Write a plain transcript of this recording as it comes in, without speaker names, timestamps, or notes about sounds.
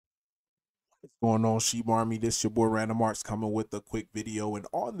What's going on, Sheep Army? This your boy Random Arts coming with a quick video. And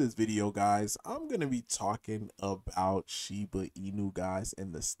on this video, guys, I'm going to be talking about Shiba Inu, guys,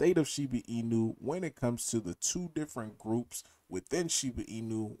 and the state of Shiba Inu when it comes to the two different groups within Shiba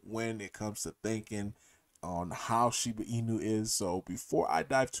Inu when it comes to thinking on how Shiba Inu is. So before I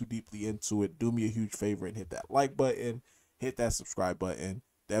dive too deeply into it, do me a huge favor and hit that like button, hit that subscribe button.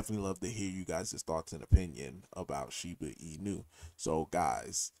 Definitely love to hear you guys' thoughts and opinion about Shiba Inu. So,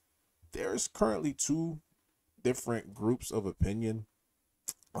 guys, there's currently two different groups of opinion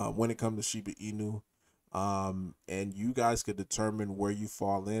when it comes to Shiba Inu. And you guys could determine where you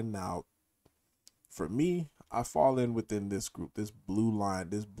fall in. Now, for me, I fall in within this group, this blue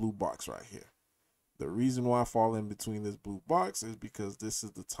line, this blue box right here. The reason why I fall in between this blue box is because this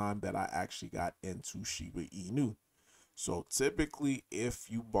is the time that I actually got into Shiba Inu. So typically, if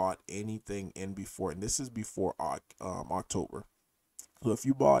you bought anything in before, and this is before October, so if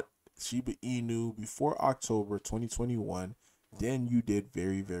you bought Shiba Inu before October 2021, then you did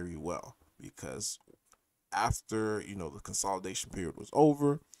very, very well because after, the consolidation period was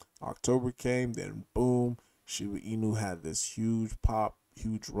over, October came, then boom, Shiba Inu had this huge pop,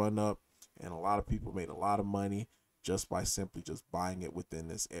 huge run up, and a lot of people made a lot of money just by simply just buying it within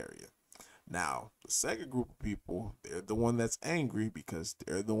this area. Now, the second group of people, they're the one that's angry because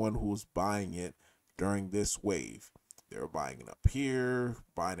they're the one who was buying it during this wave. They were buying it up here,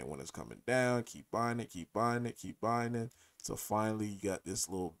 buying it when it's coming down, keep buying it, keep buying it, keep buying it. So finally, you got this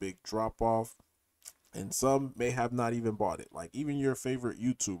little big drop off, and some may have not even bought it. Like even your favorite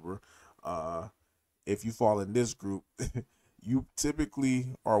YouTuber, if you fall in this group, you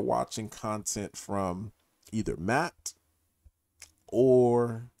typically are watching content from either Matt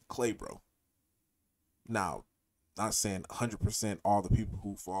or Claybro. Now, not saying 100% all the people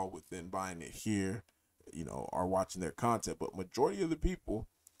who fall within buying it here, are watching their content, but majority of the people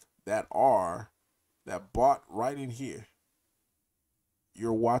that bought right in here,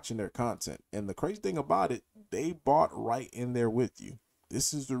 you're watching their content. And the crazy thing about it, they bought right in there with you.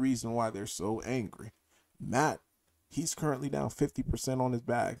 This is the reason why they're so angry. Matt, he's currently down 50% on his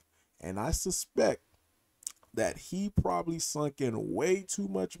bag, and I suspect that he probably sunk in way too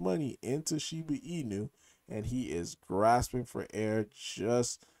much money into Shiba Inu, and he is grasping for air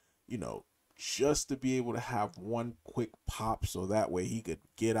you know, just to be able to have one quick pop so that way he could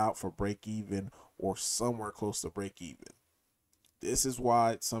get out for break even or somewhere close to break even. This is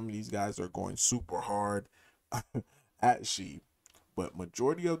why some of these guys are going super hard at Sheep. But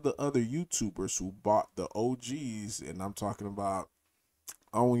majority of the other YouTubers who bought the OGs, and I'm talking about,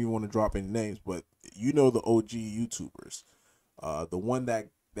 I don't even want to drop any names, but the OG YouTubers, the one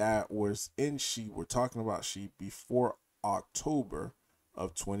that was in Sheep, we're talking about Sheep before October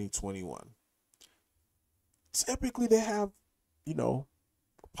of 2021. Typically, they have, you know,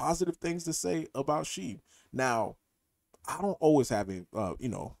 positive things to say about Sheep. Now, I don't always have it, I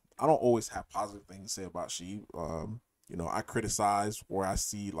don't always have positive things to say about Sheep. I criticize where I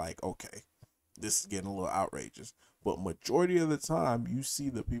see like, okay, this is getting a little outrageous. But majority of the time, you see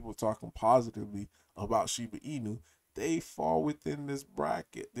the people talking positively about Shiba Inu, they fall within this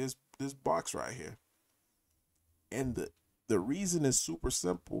bracket, this box right here. And the reason is super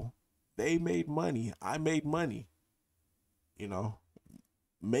simple. They made money. I made money. You know,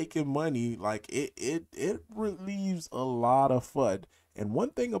 making money, like it relieves a lot of FUD. And one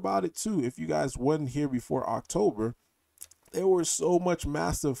thing about it too, if you guys wasn't here before October, there was so much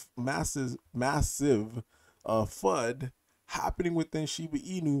massive FUD happening within Shiba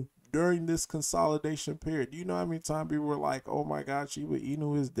Inu during this consolidation period. Do you know how many times people were like, oh my god, Shiba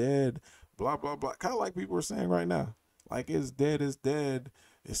Inu is dead, blah blah blah, kind of like people are saying right now, like it's dead,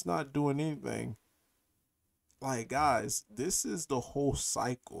 it's not doing anything. Like, guys, this is the whole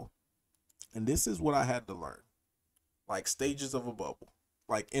cycle. And this is what I had to learn. Like stages of a bubble.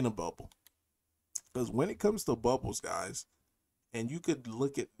 Like in a bubble. Because when it comes to bubbles, guys, and you could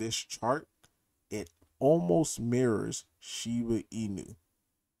look at this chart, it almost mirrors Shiba Inu.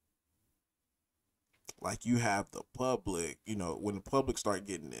 Like you have the public, when the public start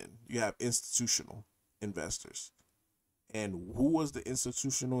getting in, you have institutional investors. And who was the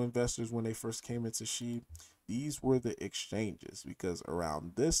institutional investors when they first came into Shib? These were the exchanges, because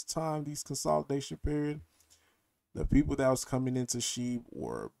around this time, these consolidation period, the people that was coming into Shib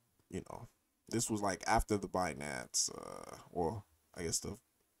were, this was like after the Binance, or I guess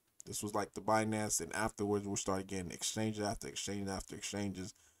this was like the Binance, and afterwards we started getting exchange after exchange after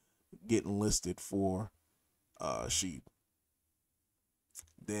exchanges getting listed for Shib.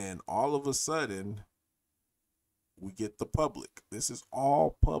 Then all of a sudden, we get the public. This is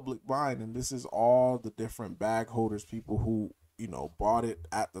all public buying, and this is all the different bag holders, people who, bought it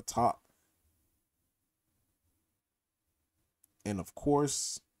at the top. And of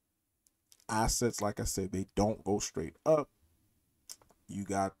course, assets, like I said, they don't go straight up. You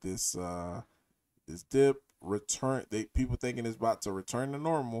got this dip return. People thinking it's about to return to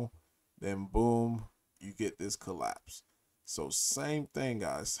normal, then boom, you get this collapse. So same thing,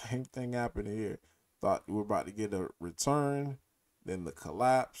 guys. Same thing happened here. Thought we were about to get a return, then the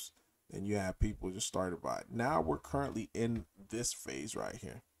collapse. Then you have people just started by. Now we're currently in this phase right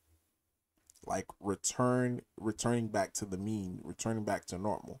here, like returning back to the mean, returning back to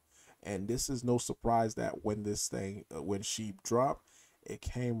normal. And this is no surprise that when this thing, when Shib dropped, it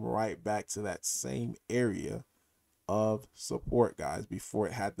came right back to that same area of support, guys, before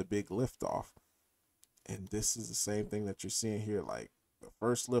it had the big lift off. And this is the same thing that you're seeing here. Like the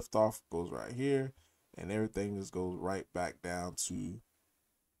first lift off goes right here, and everything just goes right back down to,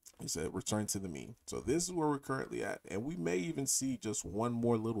 he said, return to the mean. So this is where we're currently at, and we may even see just one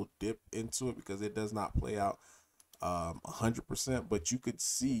more little dip into it because it does not play out 100%, but you could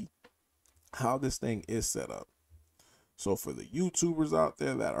see how this thing is set up. So for the YouTubers out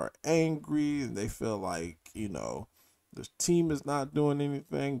there that are angry and they feel like, you know, the team is not doing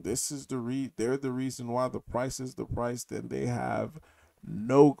anything, this is they're the reason why the price is the price, then they have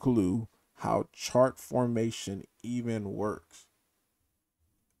no clue how chart formation even works.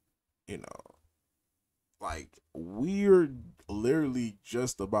 You know, like we're literally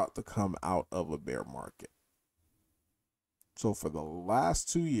just about to come out of a bear market. So for the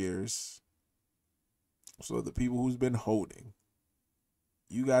last 2 years, so the people who's been holding,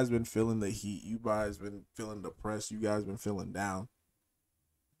 you guys been feeling the heat, you guys been feeling depressed, you guys been feeling down.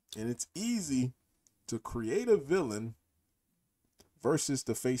 And it's easy to create a villain versus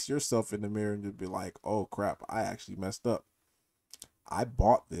to face yourself in the mirror and just be like, oh crap, I actually messed up. I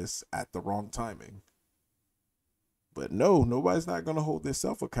bought this at the wrong timing. But no, nobody's not going to hold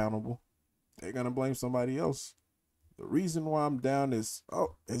themselves accountable. They're going to blame somebody else. The reason why I'm down is,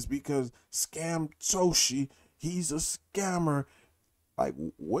 oh, it's because Scam Toshi, he's a scammer. Like,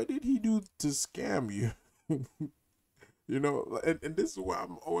 what did he do to scam you? You know, and this is why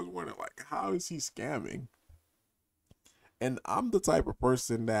I'm always wondering, like, how is he scamming? And I'm the type of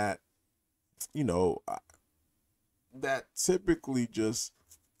person that, you know, that typically just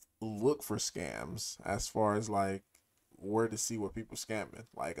look for scams as far as like where to see what people scamming.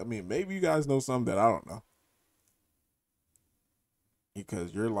 Like, I mean, maybe you guys know something that I don't know.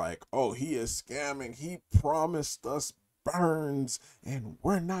 Because you're like, oh, he is scamming. He promised us burns and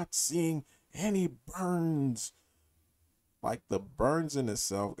we're not seeing any burns. Like the burns in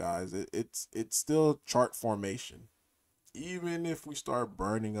itself, guys, it's still chart formation. Even if we start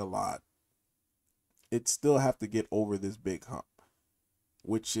burning a lot, it still have to get over this big hump,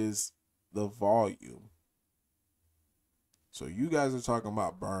 which is the volume. So you guys are talking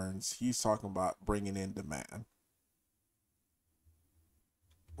about burns. He's talking about bringing in demand.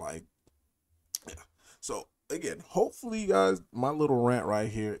 Like, yeah. So again, hopefully, guys, my little rant right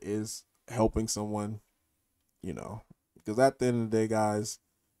here is helping someone, you know, because at the end of the day, guys,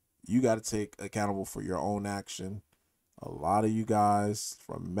 you got to take accountable for your own action. A lot of you guys,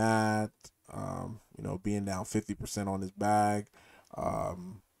 from Matt, you know, being down 50% on his bag,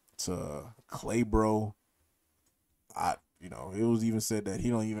 to Claybro, you know, it was even said that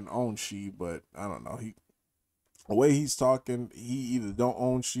he don't even own Shib, but I don't know. The way he's talking, he either don't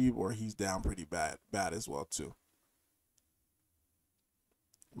own Shib or he's down pretty bad as well too.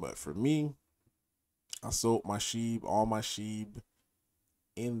 But for me, I sold my Shib, all my Shib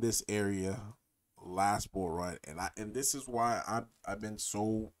in this area last bull run, and this is why I've been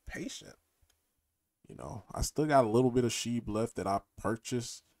so patient. You know, I still got a little bit of Shib left that I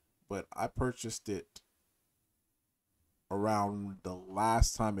purchased, but I purchased it around the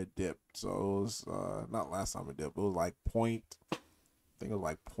last time it dipped. So it was not last time it dipped. It was like I think it was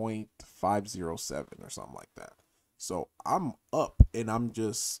like 0.507 or something like that. So I'm up and I'm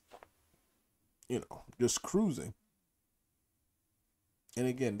just, you know, just cruising. And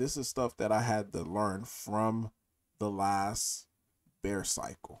again, this is stuff that I had to learn from the last bear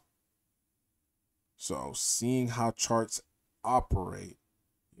cycle. So seeing how charts operate,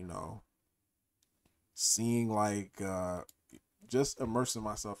 you know, seeing like just immersing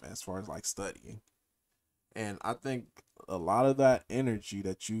myself as far as like studying. And I think a lot of that energy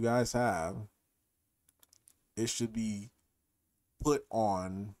that you guys have, it should be put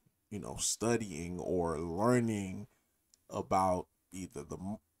on, you know, studying or learning about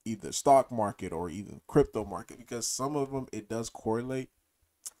either stock market or either crypto market, because some of them it does correlate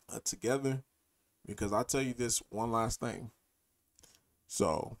together. Because I'll tell you this one last thing.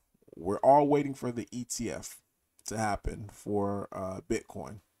 So we're all waiting for the ETF to happen for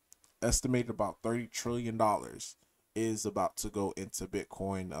Bitcoin, estimated about $30 trillion is about to go into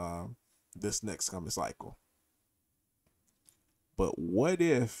Bitcoin this next coming cycle. But what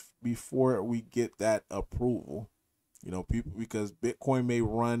if before we get that approval, people, because Bitcoin may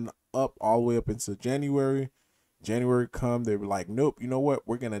run up all the way up into January. January come, they were like, nope, you know what?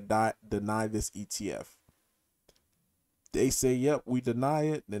 We're gonna deny this ETF. They say, yep, we deny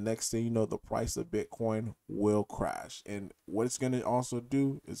it. The next thing you know, the price of Bitcoin will crash. And what it's going to also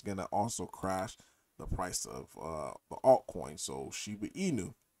do is going to also crash the price of the altcoin, so Shiba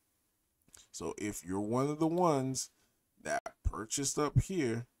Inu. So if you're one of the ones that purchased up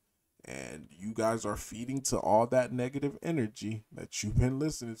here and you guys are feeding to all that negative energy that you've been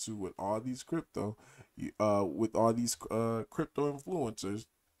listening to with all these crypto, crypto influencers,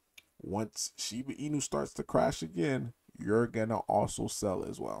 once Shiba Inu starts to crash again, you're gonna also sell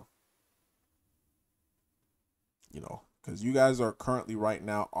as well. Because you guys are currently right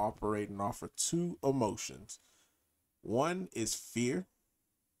now operating off of two emotions. One is fear,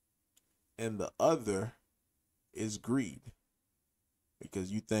 and the other is greed.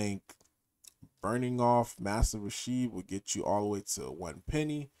 Because you think burning off massive Shib will get you all the way to 1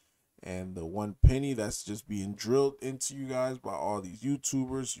 penny. And the 1 penny that's just being drilled into you guys by all these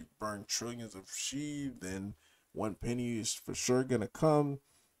YouTubers, you burn trillions of Shib, then 1 penny is for sure gonna come.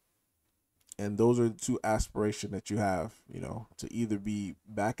 And those are the two aspirations that you have, to either be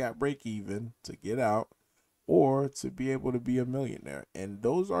back at break even to get out, or to be able to be a millionaire. And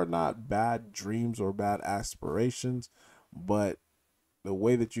those are not bad dreams or bad aspirations, but the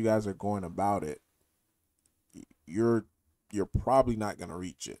way that you guys are going about it, you're probably not gonna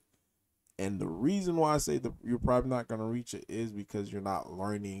reach it. And the reason why I say that you're probably not going to reach it is because you're not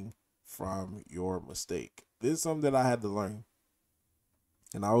learning from your mistake. This is something that I had to learn.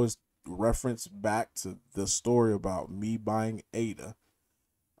 And I always reference back to the story about me buying ADA,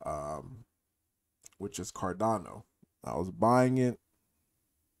 which is Cardano. I was buying it.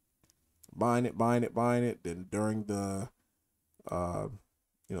 Then during the,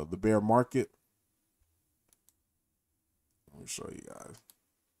 the bear market, let me show you guys.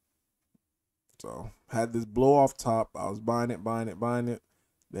 So had this blow off top. I was buying it.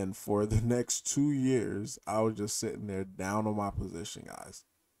 Then for the next 2 years, I was just sitting there down on my position, guys.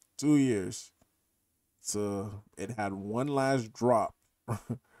 2 years. So it had one last drop.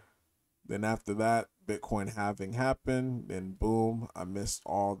 Then after that, Bitcoin halving happened. Then boom, I missed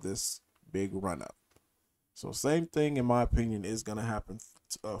all this big run up. So same thing, in my opinion, is going to happen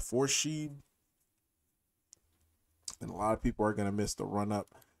for Shib. And a lot of people are going to miss the run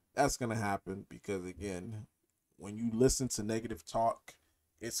up. That's going to happen because, again, when you listen to negative talk,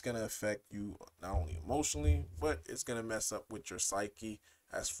 it's going to affect you not only emotionally, but it's going to mess up with your psyche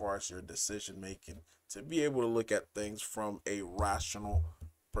as far as your decision making, to be able to look at things from a rational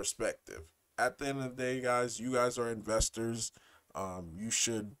perspective. At the end of the day, guys, you guys are investors. You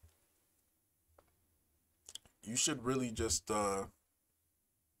should really just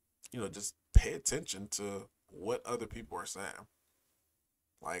just pay attention to what other people are saying.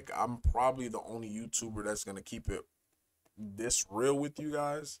 Like, I'm probably the only YouTuber that's going to keep it this real with you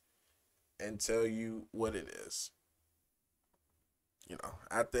guys and tell you what it is.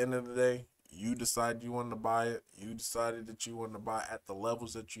 At the end of the day, you decided you wanted to buy it. You decided that you wanted to buy at the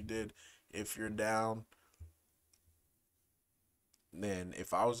levels that you did. If you're down, then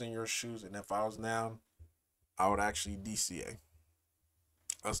if I was in your shoes and if I was down, I would actually DCA.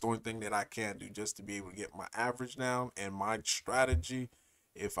 That's the only thing that I can do, just to be able to get my average down. And my strategy,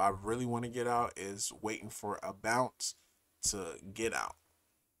 if I really want to get out, is waiting for a bounce to get out.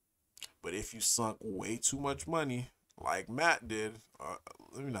 But if you sunk way too much money, like Matt did,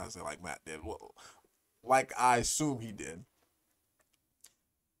 let me not say like Matt did, well, like I assume he did,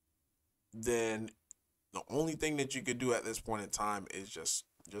 then the only thing that you could do at this point in time is just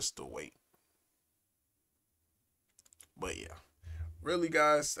to wait. But yeah. Really,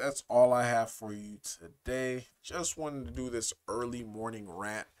 guys, that's all I have for you today. Just wanted to do this early morning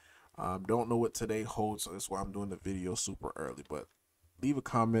rant. Don't know what today holds, so that's why I'm doing the video super early. But leave a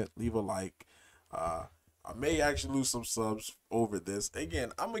comment, leave a like. I may actually lose some subs over this.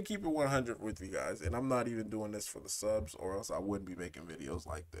 Again, I'm going to keep it 100 with you guys, and I'm not even doing this for the subs, or else I wouldn't be making videos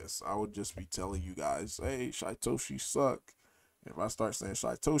like this. I would just be telling you guys, hey, Shytoshi suck. If I start saying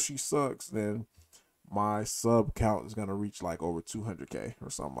Shytoshi sucks, then my sub count is going to reach like over 200K or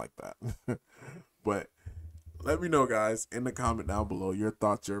something like that. But let me know, guys, in the comment down below your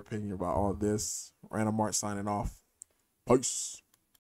thoughts, your opinion about all this. Random Art signing off. Peace.